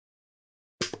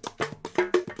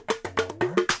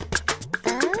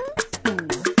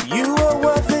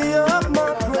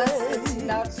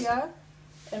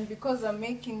And because I'm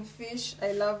making fish,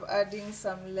 I love adding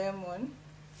some lemon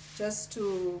just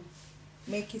to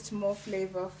make it more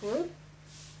flavorful.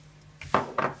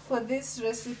 For this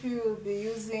recipe, we'll be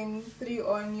using 3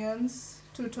 onions,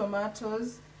 2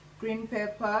 tomatoes, green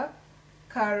pepper,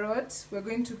 carrot. We're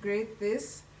going to grate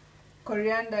this,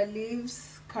 coriander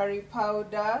leaves, curry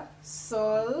powder,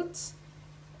 salt,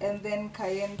 and then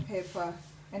cayenne pepper,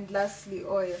 and lastly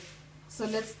oil. So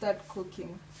let's start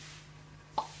cooking.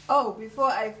 Oh, before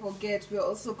I forget, we're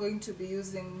also going to be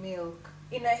using milk.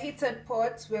 In a heated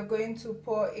pot, we're going to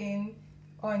pour in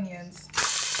onions.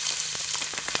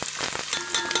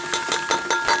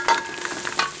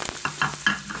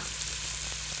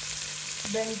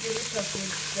 Then give it a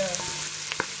good stir.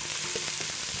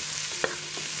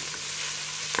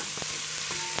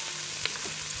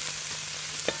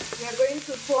 We are going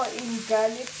to pour in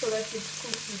garlic so that it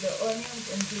cooks with the onions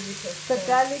and give it a stir. The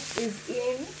garlic is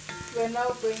in. We're now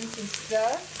going to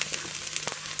stir.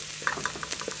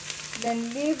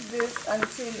 Then leave this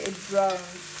until it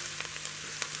browns.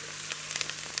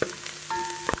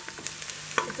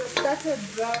 It has started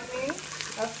browning.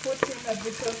 I've put in a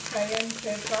bit of cayenne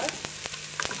pepper.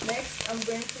 Next, I'm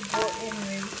going to go in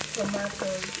with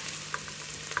tomatoes.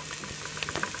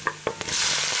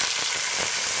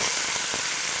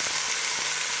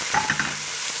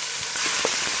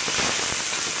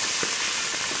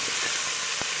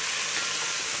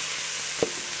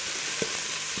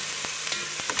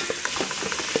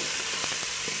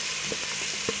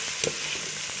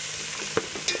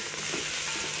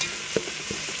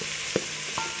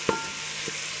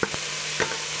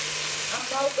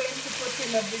 Now going to put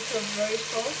in a bit of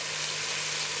Royco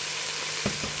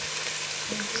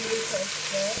and give it a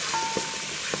stir.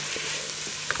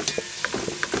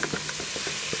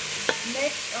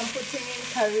 Next, I'm putting in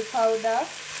curry powder.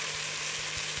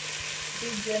 Be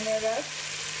generous.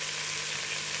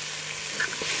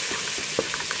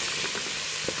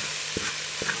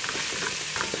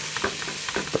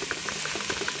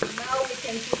 Now we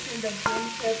can put in the green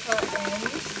pepper and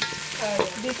carrot.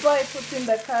 Before I put in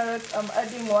the carrot, I'm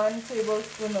adding 1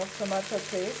 tablespoon of tomato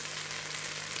paste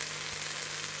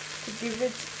to give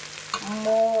it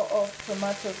more of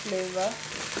tomato flavor.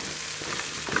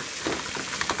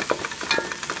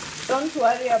 Don't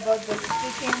worry about the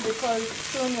sticking because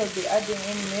soon you'll be adding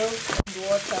in milk and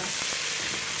water.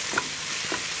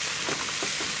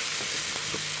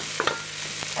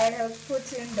 I have put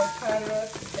in the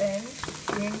carrot and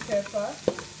green pepper.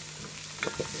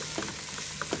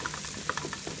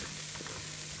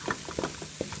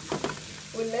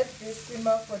 We'll let this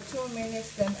simmer for 2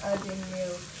 minutes, then add in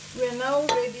milk. We're now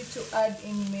ready to add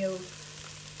in milk.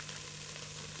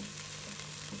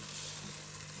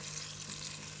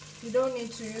 You don't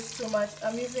need to use too much.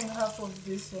 I'm using half of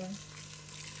this one.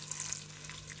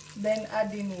 Then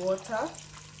add in water,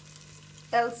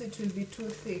 else it will be too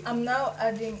thick. I'm now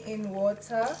adding in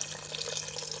water.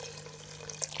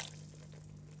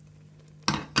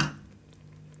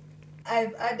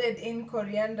 I've added in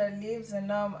coriander leaves and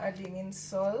now I'm adding in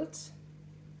salt.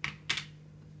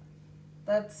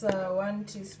 That's 1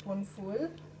 teaspoonful.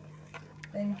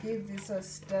 Then give this a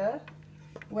stir.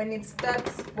 When it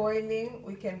starts boiling,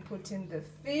 we can put in the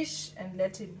fish and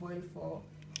let it boil for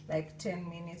like 10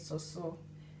 minutes or so.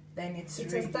 Then it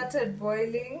has started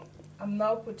boiling. I'm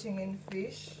now putting in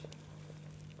fish.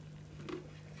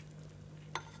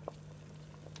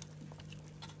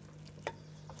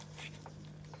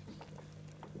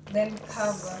 Then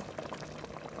cover.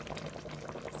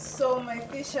 So my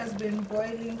fish has been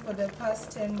boiling for the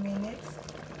past 10 minutes.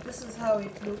 This is how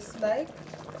it looks like.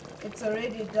 It's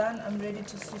already done. I'm ready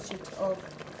to switch it off.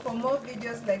 For more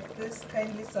videos like this,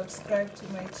 kindly subscribe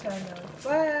to my channel.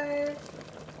 Bye!